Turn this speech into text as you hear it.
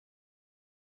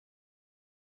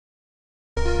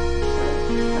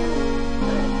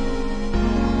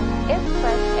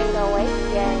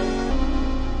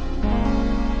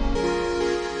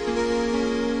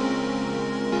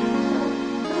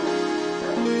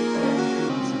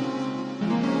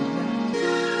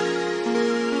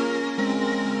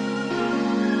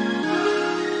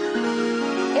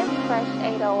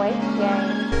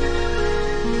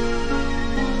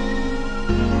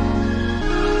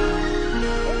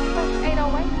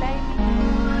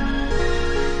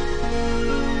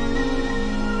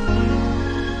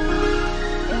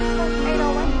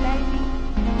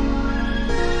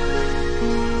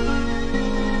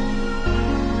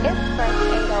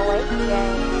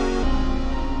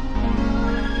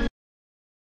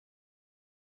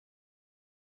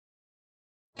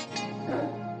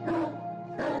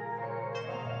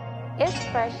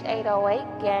Fresh 808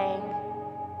 gang.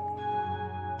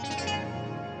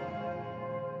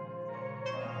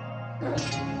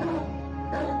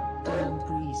 Damn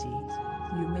Breezy,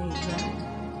 you made that?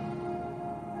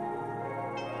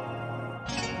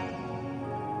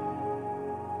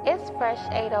 It's Fresh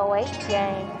 808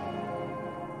 gang.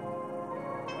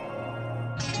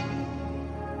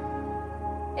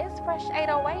 It's Fresh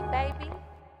 808, baby.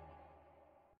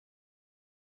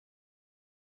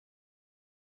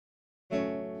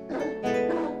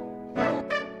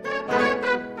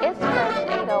 It's Fresh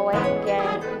 808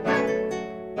 gang.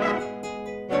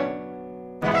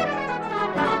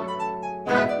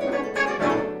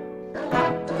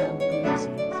 Damn Breezy,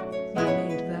 you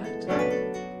made that?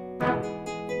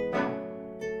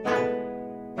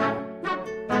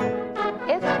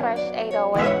 It's Fresh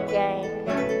 808 gang.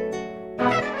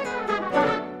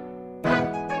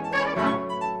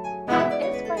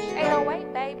 It's Fresh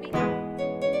 808, baby.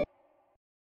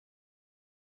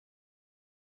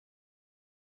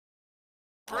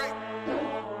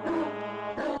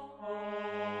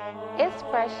 It's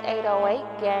Fresh 808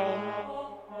 gang.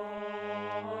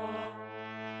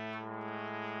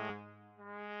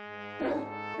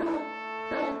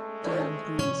 Damn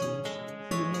Breezy,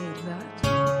 you made that?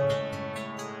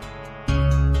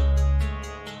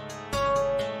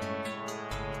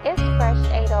 It's Fresh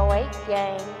 808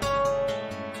 gang.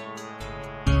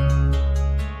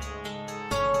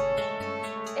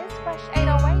 It's Fresh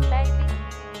 808, baby.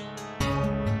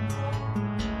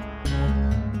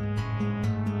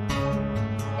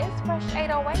 It's Fresh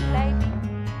 808, baby.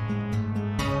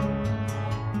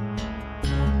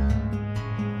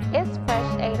 It's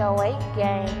Fresh 808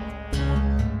 gang.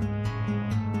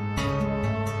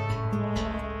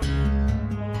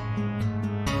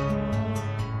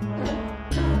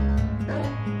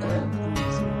 Damn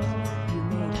Breezy, you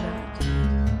made that?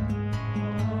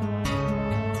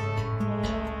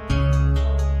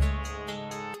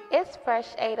 It's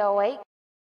Fresh 808.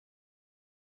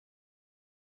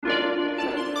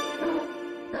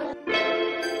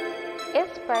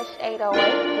 It's Fresh 808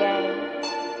 gang.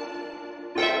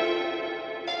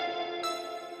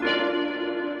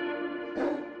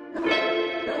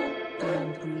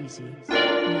 Damn Breezy, you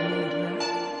made that?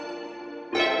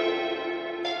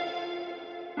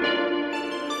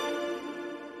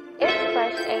 It's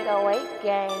Fresh 808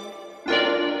 gang.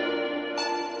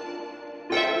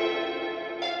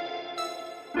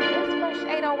 It's Fresh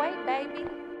 808, baby.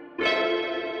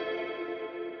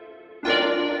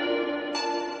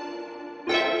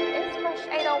 It's Fresh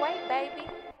 808, baby.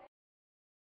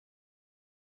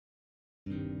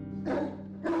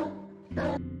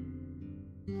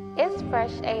 It's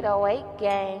Fresh 808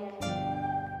 gang.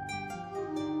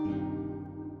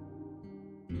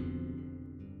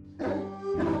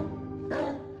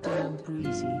 Damn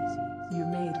Breezy, you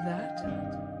made that?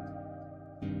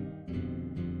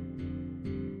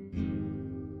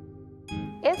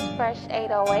 It's Fresh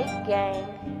 808 gang.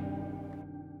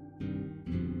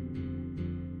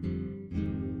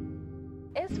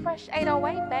 It's Fresh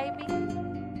 808, baby.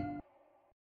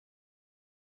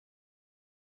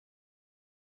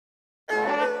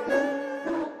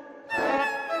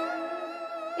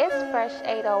 It's Fresh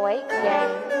 808 gang. Damn Breezy, you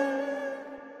made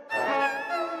that? It's Fresh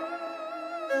 808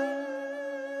 gang.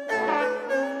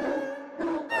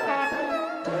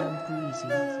 Damn Breezy,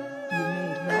 you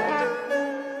made that?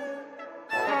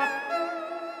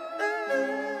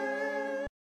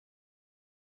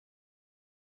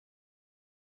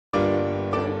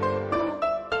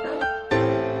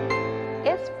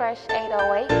 It's Fresh 808 gang. It's Fresh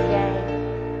 808, baby.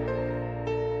 It's Fresh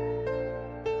 808,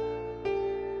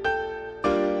 baby.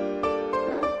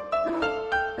 It's Fresh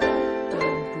 808 gang.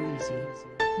 Damn Breezy,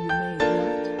 you made that?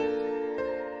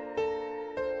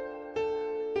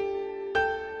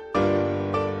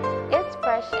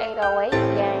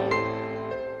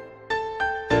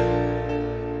 It's Fresh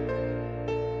 808 gang.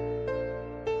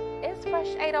 It's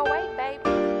Fresh 808,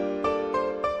 baby.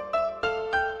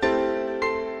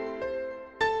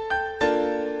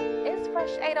 It's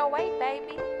Fresh 808, baby. It's Fresh 808,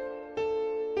 baby. Damn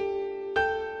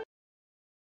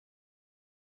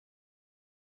Breezy, you made that? It's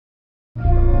Fresh 808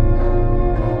 gang.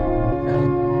 It's Fresh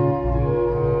 808, baby.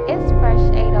 It's Fresh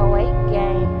 808,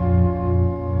 baby.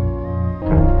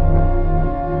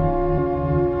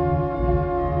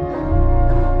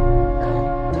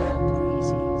 Damn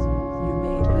Breezy, you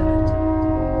made that?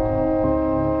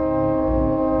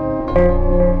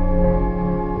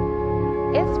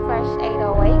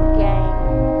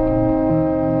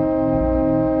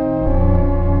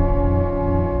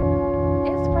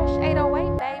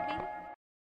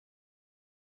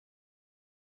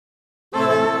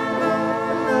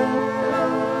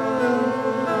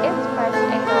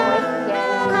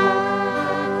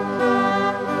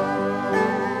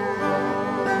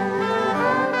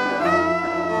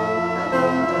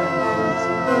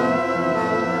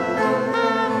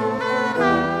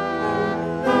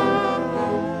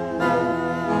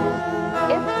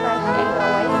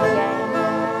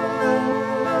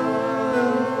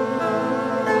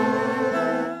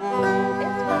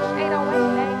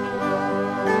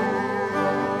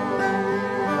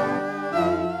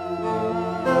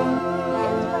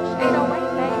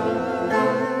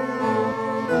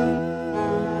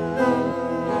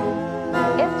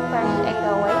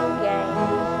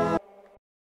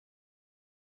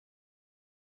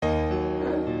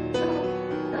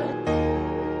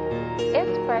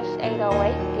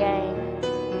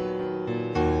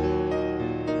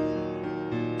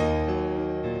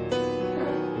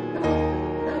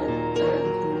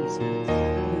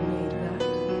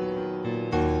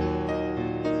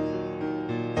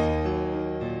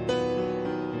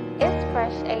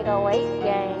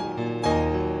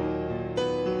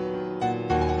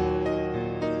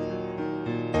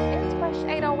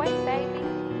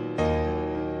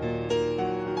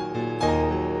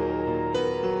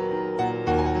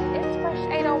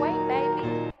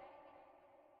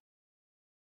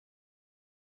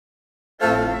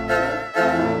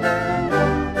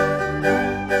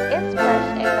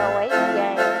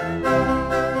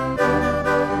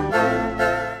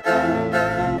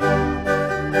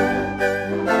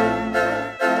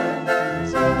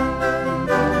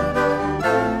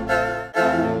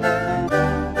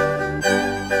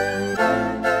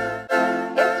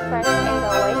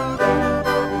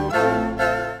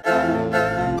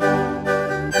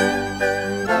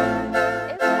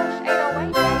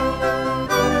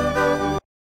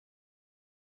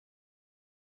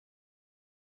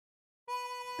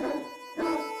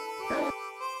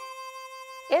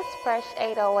 Fresh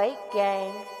 808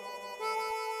 gang.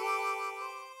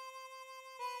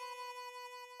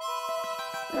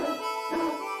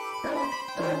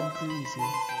 Damn Breezy,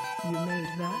 you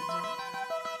made that?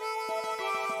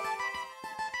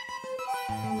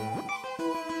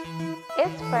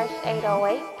 It's Fresh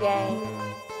 808 gang.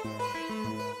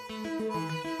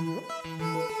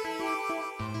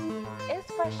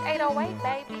 It's Fresh 808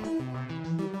 baby.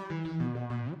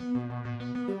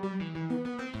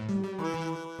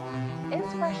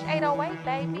 It's Fresh 808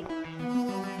 baby.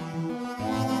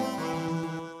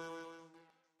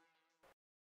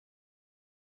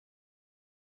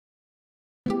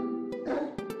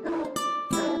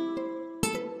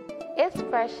 It's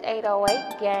Fresh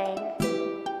 808 gang.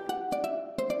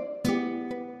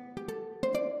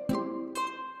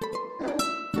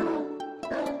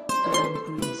 Damn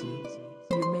Breezy,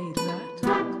 you made that?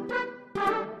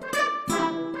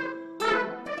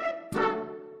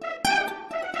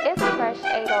 It's Fresh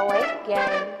 808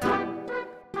 gang.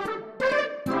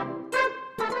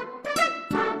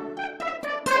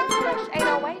 It's Fresh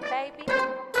 808 baby.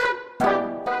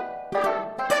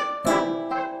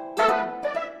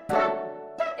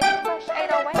 It's Fresh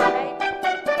 808 baby.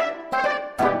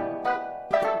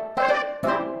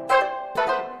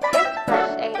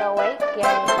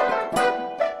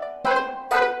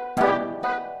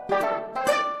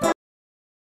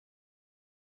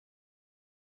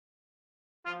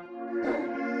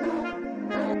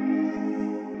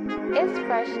 It's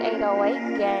Fresh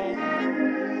 808 gang.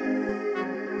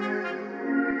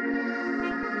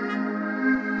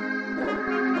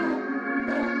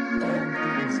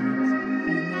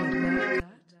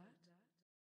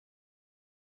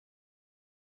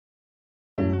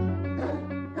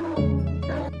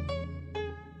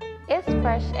 It's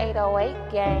Fresh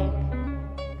 808 gang.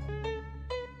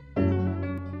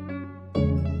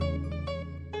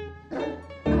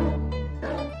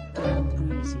 Damn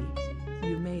Breezy,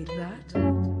 you made that?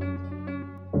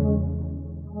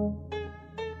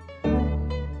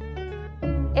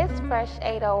 It's Fresh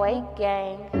 808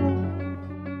 gang. Damn Breezy, you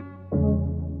made that?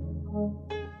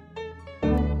 It's Fresh 808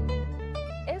 gang.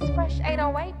 It's Fresh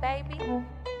 808 baby.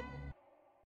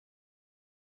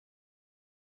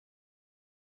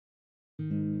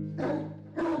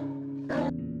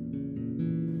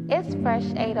 It's Fresh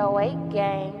 808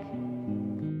 gang.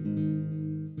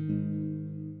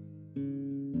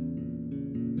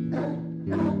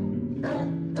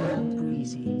 Damn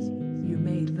Breezy, you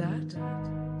made that?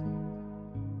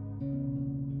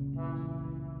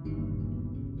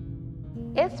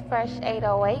 It's Fresh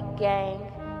 808 gang.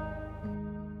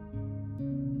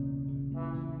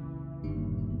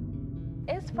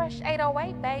 It's Fresh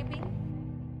 808 baby.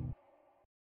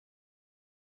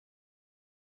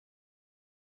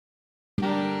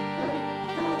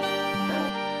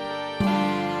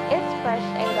 It's Fresh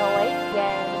 808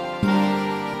 gang.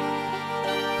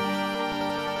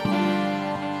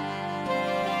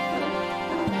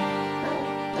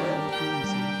 Damn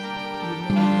Breezy, you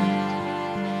made that?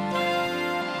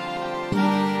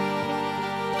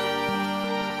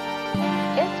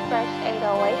 It's Fresh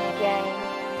 808 gang.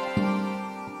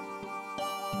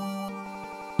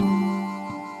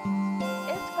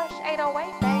 It's Fresh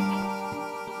 808 baby.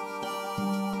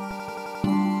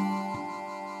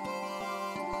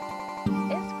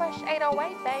 It's Fresh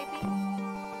 808 baby.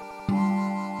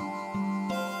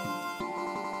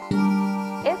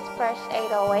 It's Fresh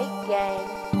 808 gang.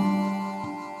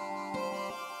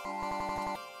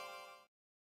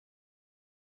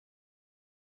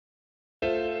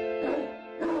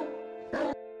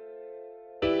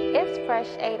 It's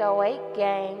Fresh 808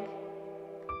 gang.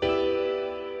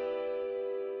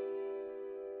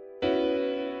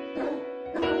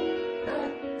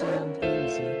 Damn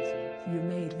Breezy, you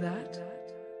made that?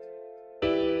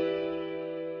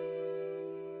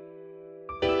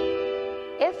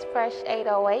 It's Fresh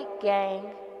 808 gang.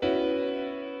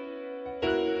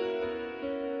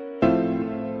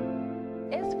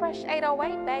 It's Fresh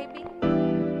 808 baby.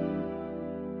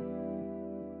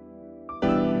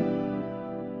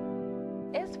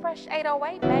 It's Fresh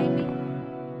 808 baby.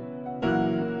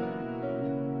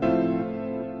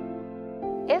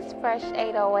 It's Fresh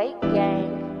 808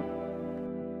 gang.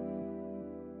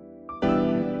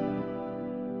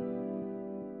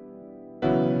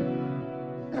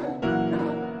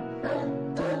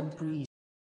 Damn Breezy.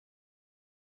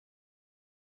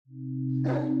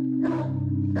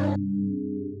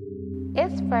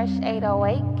 It's Fresh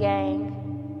 808 gang.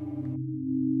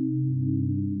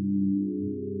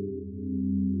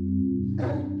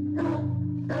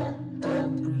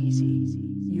 Damn Breezy,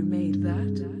 you made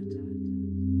that?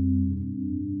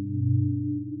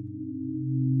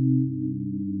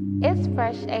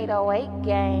 Fresh 808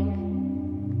 gang.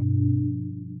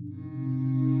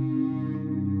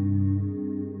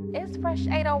 It's Fresh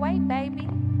 808, baby.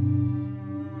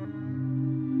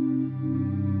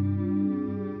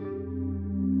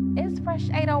 It's Fresh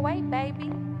 808,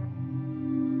 baby.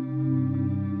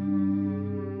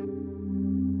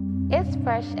 It's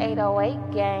Fresh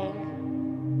 808 gang.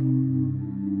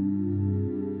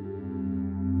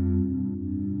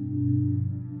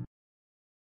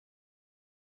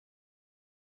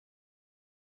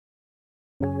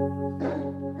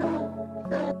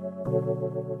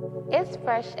 It's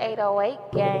Fresh 808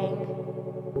 gang.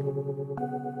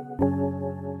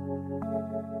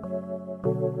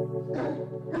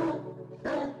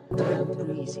 Damn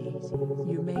Breezy,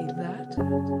 you made that?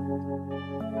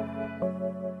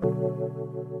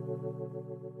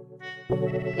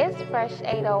 It's Fresh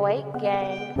 808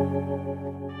 gang.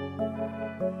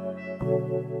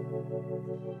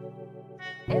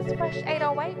 It's Fresh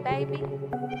 808, baby.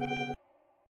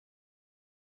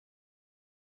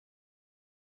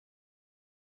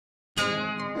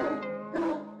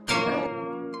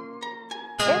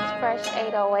 It's Fresh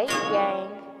 808 gang.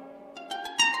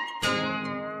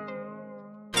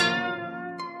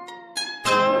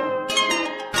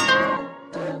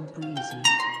 Damn Breezy,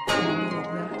 you made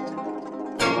that?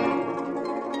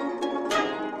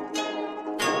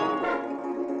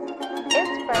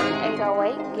 It's Fresh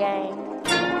 808 gang.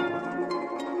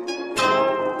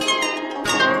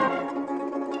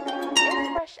 It's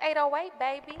Fresh 808,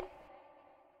 baby.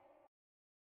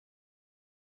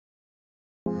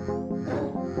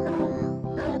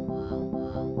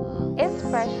 It's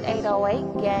Fresh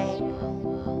 808 gang.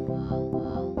 Damn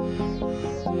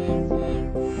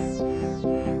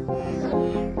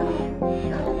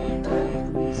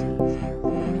Breezy, you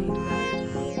made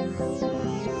that?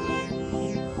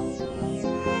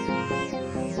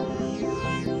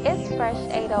 It's Fresh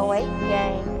 808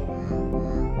 gang.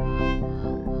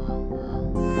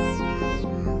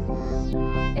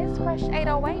 It's Fresh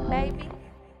 808, baby.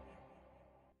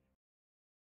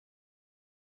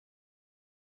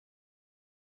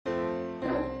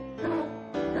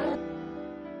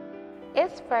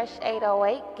 It's Fresh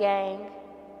 808 gang.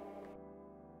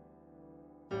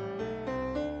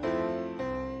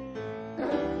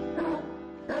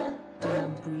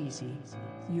 Damn Breezy,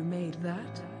 you made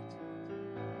that?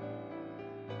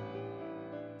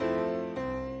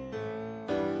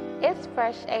 It's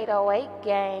Fresh 808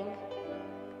 gang.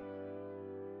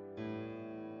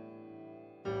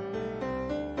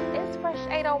 It's Fresh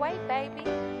 808, baby.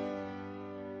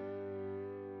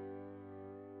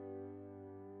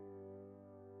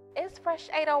 It's Fresh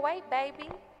 808, baby.